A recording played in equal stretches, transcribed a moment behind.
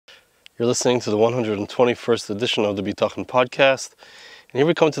You're listening to the 121st edition of the Bitachon podcast. And here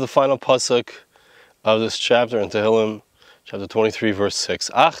we come to the final pasuk of this chapter in Tehillim, chapter 23, verse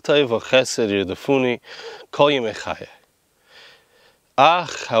 6. Ach tov v'chesed yirdefuni kol yemei chayei.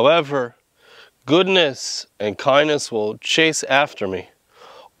 However, goodness and kindness will chase after me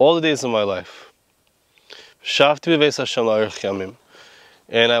all the days of my life. Shavti b'beis Hashem la'arich yamim.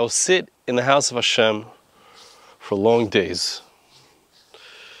 And I will sit in the house of Hashem for long days.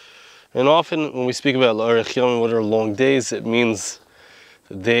 And often when we speak about la'arich yamim, what are long days, it means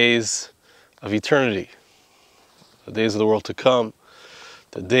the days of eternity, the days of the world to come,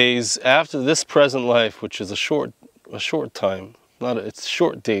 the days after this present life, which is a short time. It's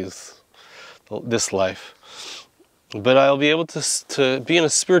short days, this life. But I'll be able to be in a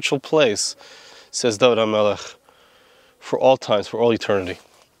spiritual place, says David HaMelech, for all times, for all eternity.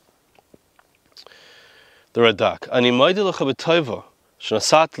 The Radak.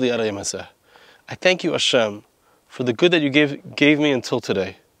 I thank you, Hashem, for the good that you gave me until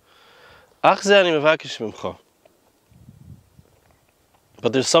today. But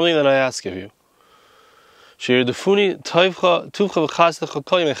there's something that I ask of you.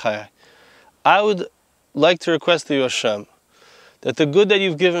 I would like to request of you, Hashem, that the good that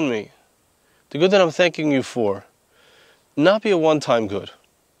you've given me, the good that I'm thanking you for, not be a one-time good,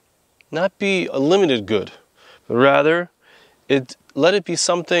 not be a limited good, but rather, let it be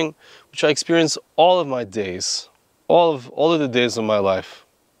something which I experience all of my days, all of the days of my life.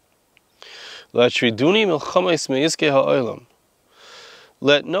 Let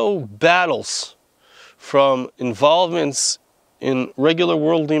no battles from involvements in regular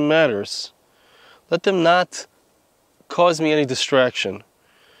worldly matters, let them not cause me any distraction.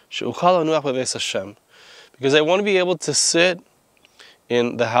 Because I want to be able to sit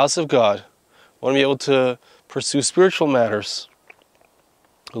in the house of God. I want to be able to pursue spiritual matters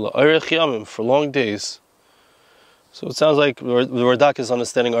for long days. So it sounds like the Radak is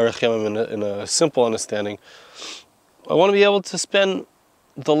understanding Arich Yamim in a simple understanding. I want to be able to spend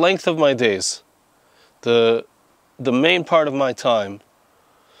the length of my days, the main part of my time,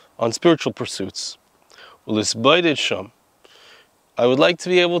 on spiritual pursuits. I would like to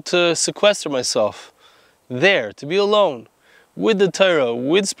be able to sequester myself there, to be alone, with the Torah,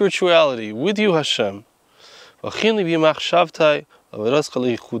 with spirituality, with you, Hashem. So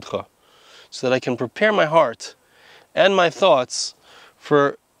that I can prepare my heart and my thoughts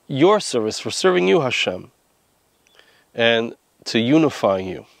for your service, for serving you, Hashem, and to unifying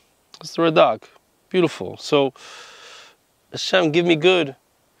you. That's the Radak. Beautiful. So, Hashem, give me good.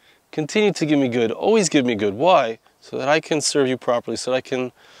 Continue to give me good. Always give me good. Why? So that I can serve you properly, so that I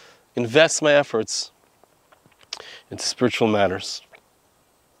can invest my efforts into spiritual matters.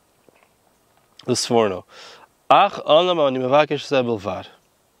 The Sforno.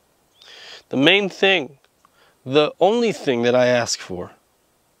 The main thing, the only thing that I ask for,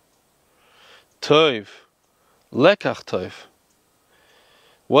 Tov, lekach Tov.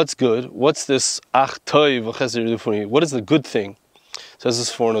 What's good? What's this ach Tov v'chesed yirdefuni? What is the good thing? Says this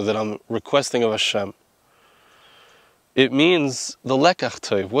foreigner that I'm requesting of Hashem. It means the lekach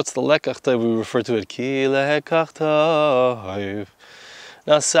Tov. What's the lekach Tov? We refer to it. Ki lekach Tov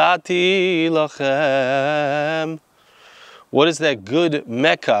nasati lachem. What is that good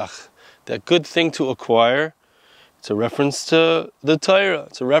mekach? That good thing to acquire? It's a reference to the Torah.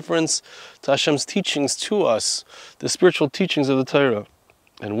 It's a reference to Hashem's teachings to us, the spiritual teachings of the Torah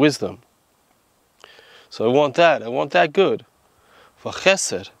and wisdom. So I want that. I want that good.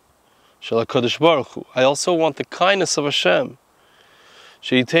 V'chesed shel HaKadosh Baruch Hu. I also want the kindness of Hashem.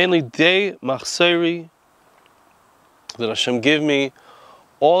 She'yitein li dei machseri. That Hashem give me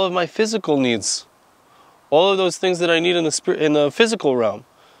all of my physical needs, all of those things that I need in the physical realm.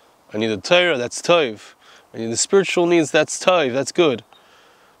 I need the Torah, that's Tov. I need the spiritual needs, that's Tov, that's good.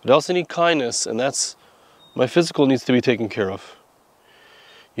 But I also need kindness, and that's my physical needs to be taken care of.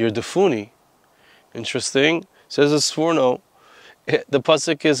 Yirdefuni, interesting, says the Sforno, the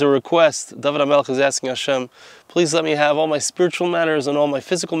pasuk is a request. David HaMelech is asking Hashem, please let me have all my spiritual matters and all my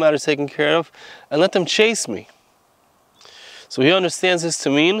physical matters taken care of, and let them chase me. So he understands this to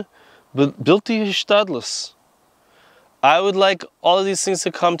mean, bilti hishtadlus. I would like all of these things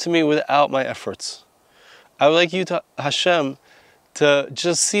to come to me without my efforts. I would like you, to Hashem, to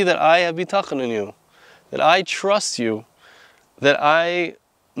just see that I have bitachon in you, that I trust you, that I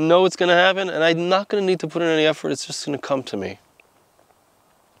know it's going to happen, and I'm not going to need to put in any effort. It's just going to come to me.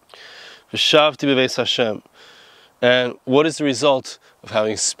 V'shavti b'beis Hashem. And what is the result of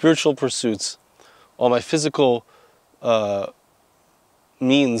having spiritual pursuits, all my physical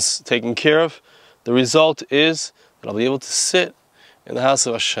means taken care of? The result is that I'll be able to sit in the house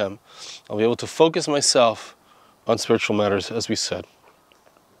of Hashem. I'll be able to focus myself on spiritual matters, as we said.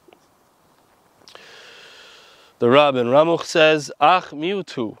 The Rabbi Ramuch says, Ach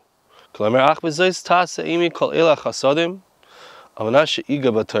miutu, k'lamer ach b'zois tasa imi kol ela chasadim, avana she'iga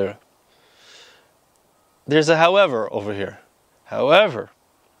b'Torah. There's a however over here. However,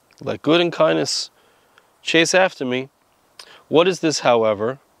 let good and kindness chase after me. What is this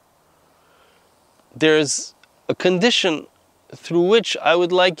however? There's a condition through which I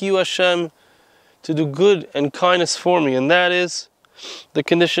would like you, Hashem, to do good and kindness for me. And that is, the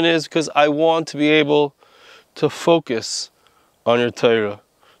condition is because I want to be able to focus on your Torah,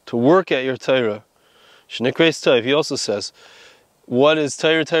 to work at your Torah. Sh'nikreis Tov, he also says, what is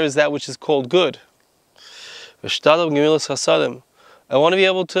Torah? Torah is that which is called good. I want to be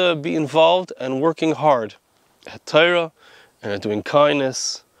able to be involved and working hard at Torah and at doing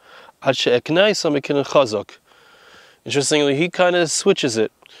kindness. Interestingly, he kind of switches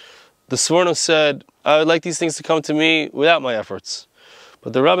it. The Sforno said, I would like these things to come to me without my efforts.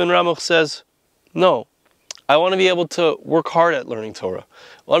 But the Rabbi Ramuch says, no, I want to be able to work hard at learning Torah.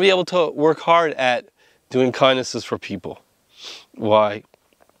 I want to be able to work hard at doing kindnesses for people. Why?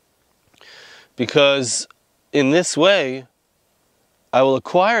 Because in this way, I will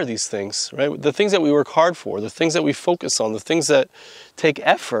acquire these things, right? The things that we work hard for, the things that we focus on, the things that take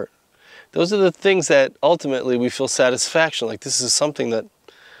effort. Those are the things that ultimately we feel satisfaction. Like this is something that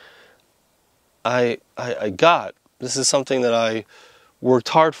I got. This is something that I worked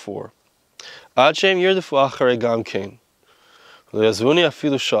hard for. So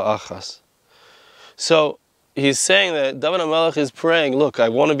he's saying that David HaMelech is praying, look, I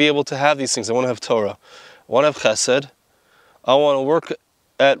want to be able to have these things. I want to have Torah. I want to have chesed. I want to work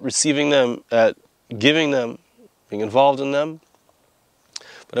at receiving them, at giving them, being involved in them.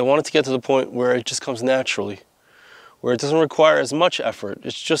 But I want it to get to the point where it just comes naturally, where it doesn't require as much effort.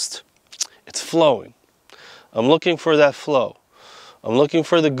 It's flowing. I'm looking for that flow. I'm looking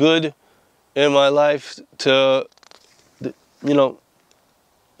for the good in my life to, we know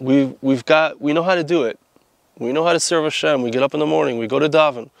how to do it. We know how to serve Hashem. We get up in the morning, we go to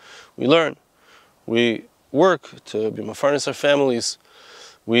daven, we learn, we work to be mefarnes our families.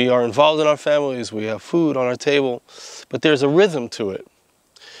 We are involved in our families. We have food on our table. But there's a rhythm to it.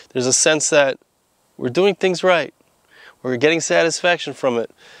 There's a sense that we're doing things right. We're getting satisfaction from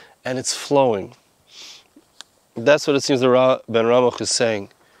it. And it's flowing. That's what it seems the Ben Ramuch is saying.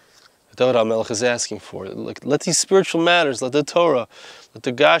 David HaMelech is asking for. Let these spiritual matters, let the Torah, let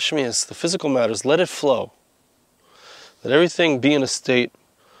the Gashmias, the physical matters, let it flow. Let everything be in a state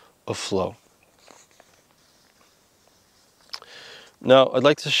of flow. Now, I'd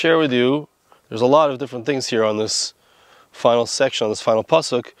like to share with you, there's a lot of different things here on this final section, on this final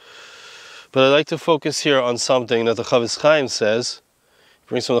pasuk, but I'd like to focus here on something that the Chofetz Chaim says. He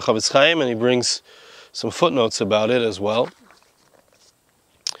brings from the Chofetz Chaim and he brings some footnotes about it as well.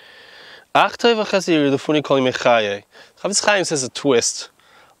 Chofetz Chaim says a twist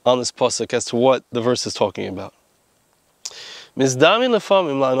on this pasuk as to what the verse is talking about.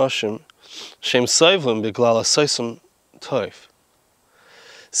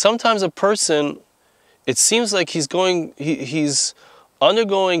 Sometimes a person, it seems like he's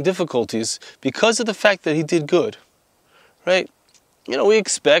undergoing difficulties because of the fact that he did good, right? We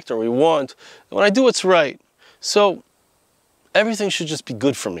expect or we want, when I do what's right, so everything should just be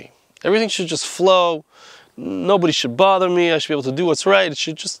good for me. Everything should just flow. Nobody should bother me. I should be able to do what's right. It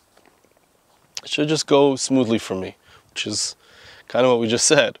should just go smoothly for me, which is kind of what we just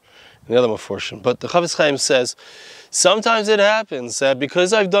said in the other portion. But the Chofetz Chaim says, sometimes it happens that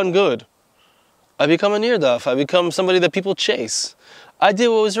because I've done good, I become a nirdaf. I become somebody that people chase. I did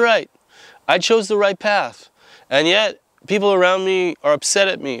what was right. I chose the right path. And yet, people around me are upset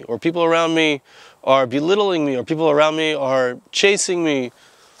at me, or people around me are belittling me, or people around me are chasing me,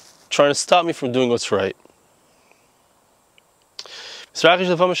 trying to stop me from doing what's right.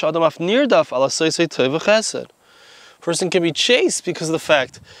 Person can be chased because of the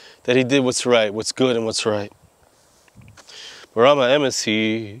fact that he did what's right, what's good and what's right. Barama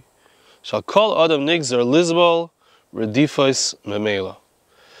emesi shall call Adam nigzer lizbol redifos memela.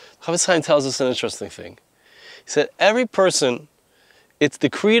 Chofetz Chaim tells us an interesting thing. He said every person, it's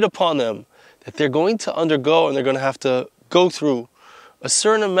decreed upon them that they're going to undergo and they're going to have to go through a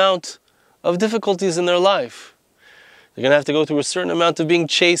certain amount of difficulties in their life. They're going to have to go through a certain amount of being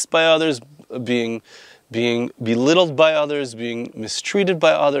chased by others, being belittled by others, being mistreated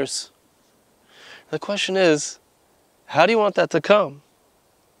by others. The question is, how do you want that to come?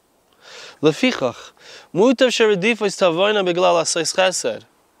 Lefichach, mutav sheredifos tavoina beglal asais chesed.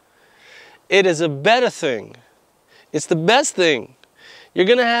 It is a better thing. It's the best thing You're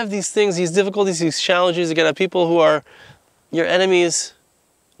going to have these things, these difficulties, these challenges. You're going to have people who are your enemies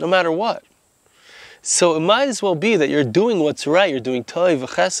no matter what. So it might as well be that you're doing what's right. You're doing tov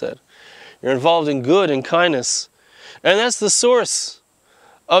v'chesed. You're involved in good and kindness. And that's the source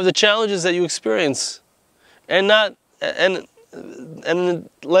of the challenges that you experience. And let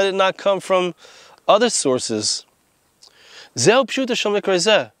it not come from other sources.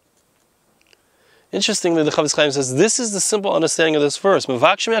 Interestingly, the Chofetz Chaim says, this is the simple understanding of this verse.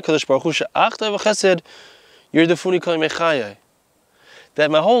 That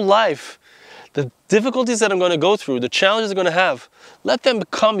my whole life, the difficulties that I'm going to go through, the challenges I'm going to have, let them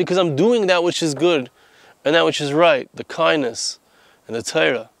come because I'm doing that which is good and that which is right, the kindness and the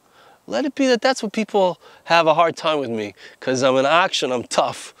Torah. Let it be that that's what people have a hard time with me, because I'm in action, I'm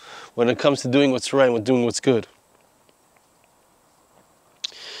tough when it comes to doing what's right and doing what's good.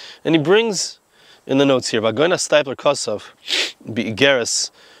 And he brings in the notes here, Vagoyna Stipler Kosov, Be'igeres,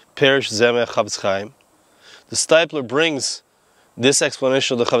 Perish Zemeh Chofetz Chaim. The Stipler brings this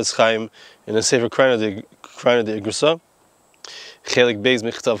explanation of the Chofetz Chaim in the Sefer Kraina de Igrsa, Chelik Beis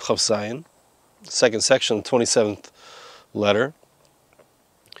Michtav Chav Zayin, second section, 27th letter.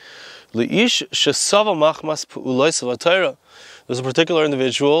 There's a particular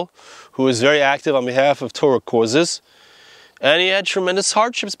individual who is very active on behalf of Torah causes, and he had tremendous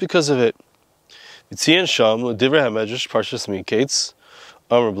hardships because of it. And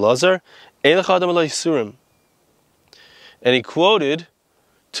he quoted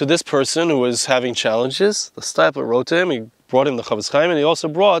to this person who was having challenges. The Stipler wrote to him, he brought him the Chofetz Chaim, and he also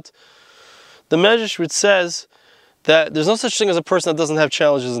brought the Medrash which says that there's no such thing as a person that doesn't have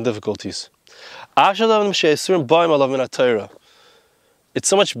challenges and difficulties. It's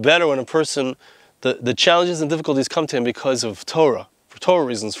so much better when a person, the challenges and difficulties come to him because of Torah, for Torah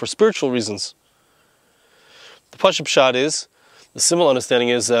reasons, for spiritual reasons. The Pashup Pshat is, the simple understanding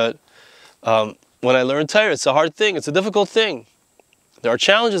is that when I learn Torah, it's a hard thing, it's a difficult thing. There are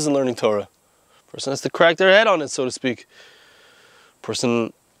challenges in learning Torah. A person has to crack their head on it, so to speak. A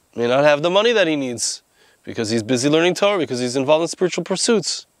person may not have the money that he needs because he's busy learning Torah, because he's involved in spiritual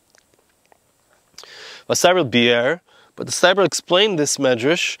pursuits. But the Stipler explained this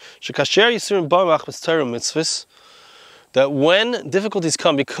medrash, that when difficulties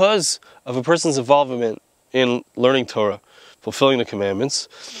come because of a person's involvement in learning Torah, fulfilling the commandments,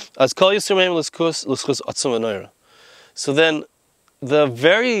 so then the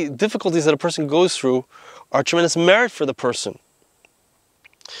very difficulties that a person goes through are tremendous merit for the person.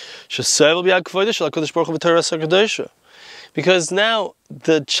 Because now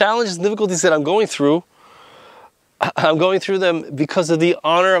the challenges and difficulties that I'm going through them because of the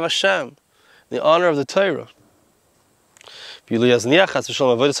honor of Hashem, the honor of the Torah. If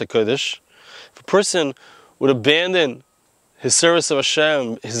a person would abandon his service of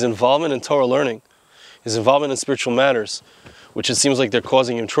Hashem, his involvement in Torah learning, his involvement in spiritual matters, which it seems like they're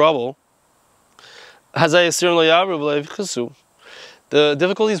causing him trouble, the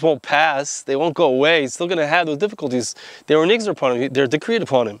difficulties won't pass, they won't go away, he's still going to have those difficulties. They were nixed upon him, they're decreed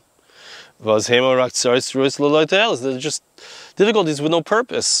upon him. They're just difficulties with no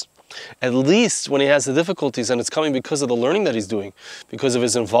purpose. At least when he has the difficulties, and it's coming because of the learning that he's doing, because of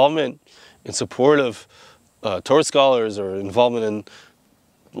his involvement in support of Torah scholars, or involvement in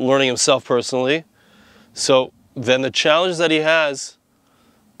learning himself personally. So then the challenges that he has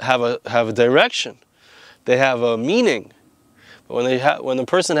have a direction. They have a meaning. But when the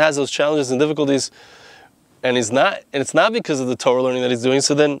person has those challenges and difficulties, and it's not because of the Torah learning that he's doing,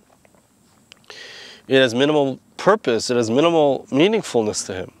 so then it has minimal purpose, it has minimal meaningfulness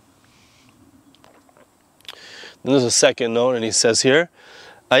to him. Then there's a second note, and he says here,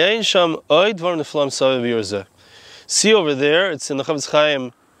 see over there, it's in the Chofetz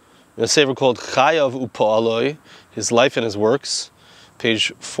Chaim, in a sefer called Chayav U'Po'aloi, his life and his works,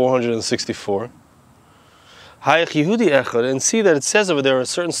 page 464. And see that it says over there a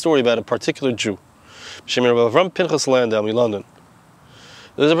certain story about a particular Jew. Avram Pinchas Landau in London.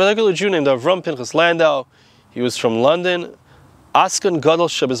 There's a particular Jew named Avram Pinchas Landau. He was from London. Askan Gadol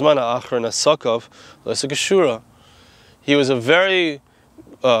Shabizman Achar Nasakov Lesakashura. He was a very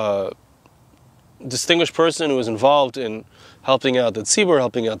distinguished person who was involved in helping out the tzibur,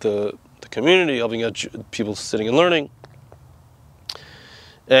 helping out the community, helping out people sitting and learning.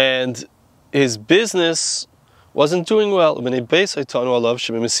 And his business wasn't doing well. His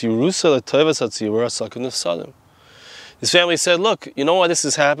family said, look, you know why this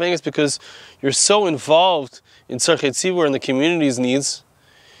is happening? It's because you're so involved in tzarchei tzibur and the community's needs.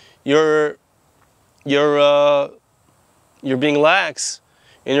 You're being lax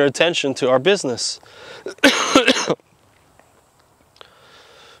in your attention to our business.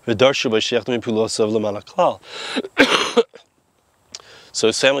 So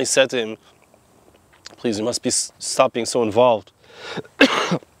his family said to him, please, you must stop being so involved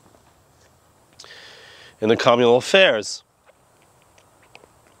in the communal affairs.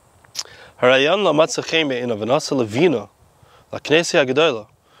 He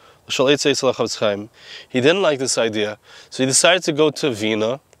didn't like this idea, so he decided to go to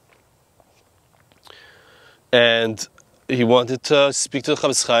Vienna, and he wanted to speak to the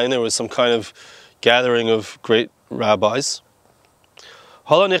Chofetz Chaim. There was some kind of gathering of great rabbis.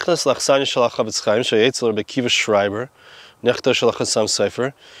 He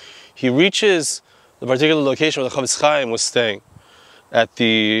reaches the particular location where the Chofetz Chaim was staying, at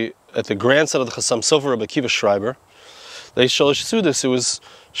the grandson of the Chassam Sofer, Rabbi Akiva Schreiber. It was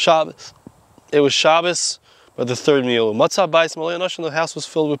Shabbos. It was Shabbos by the third meal. The house was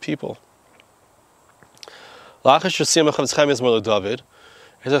filled with people. The Chofetz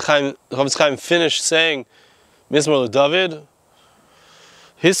Chaim finished saying Mizmor LeDavid,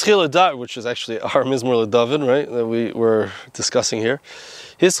 which is actually our Mizmor LeDavid, right, that we were discussing here.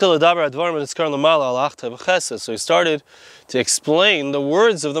 So he started to explain the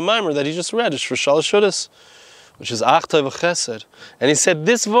words of the Maimer that he just read, which is Achtay V'Chesed. And he said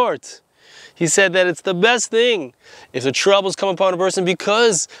this vort. He said that it's the best thing if the troubles come upon a person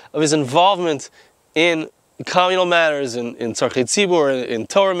because of his involvement in communal matters, in Tzarchei Tzibur, in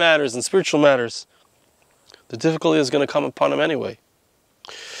Torah matters, in spiritual matters. The difficulty is going to come upon him anyway.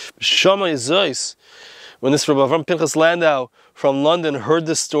 When this Rabbi Avram Pinchas Landau from London heard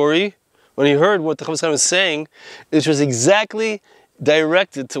this story, when he heard what the Chofetz Chaim was saying, it was exactly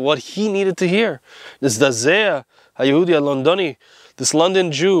directed to what he needed to hear. This Dazea HaYehudi HaLondoni, this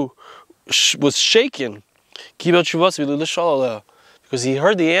London Jew, was shaken because he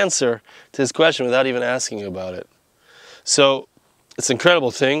heard the answer to his question without even asking about it. So it's an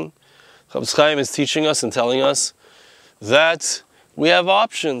incredible thing. Chofetz Chaim is teaching us and telling us that we have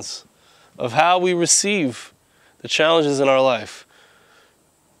options of how we receive the challenges in our life.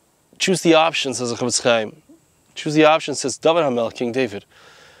 Choose the option, says the Chofetz Chaim. Choose the option, says David HaMelech, King David,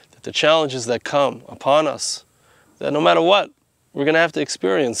 that the challenges that come upon us, that no matter what we're going to have to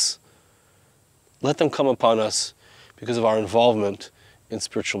experience, let them come upon us because of our involvement in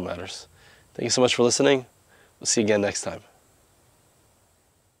spiritual matters. Thank you so much for listening. We'll see you again next time.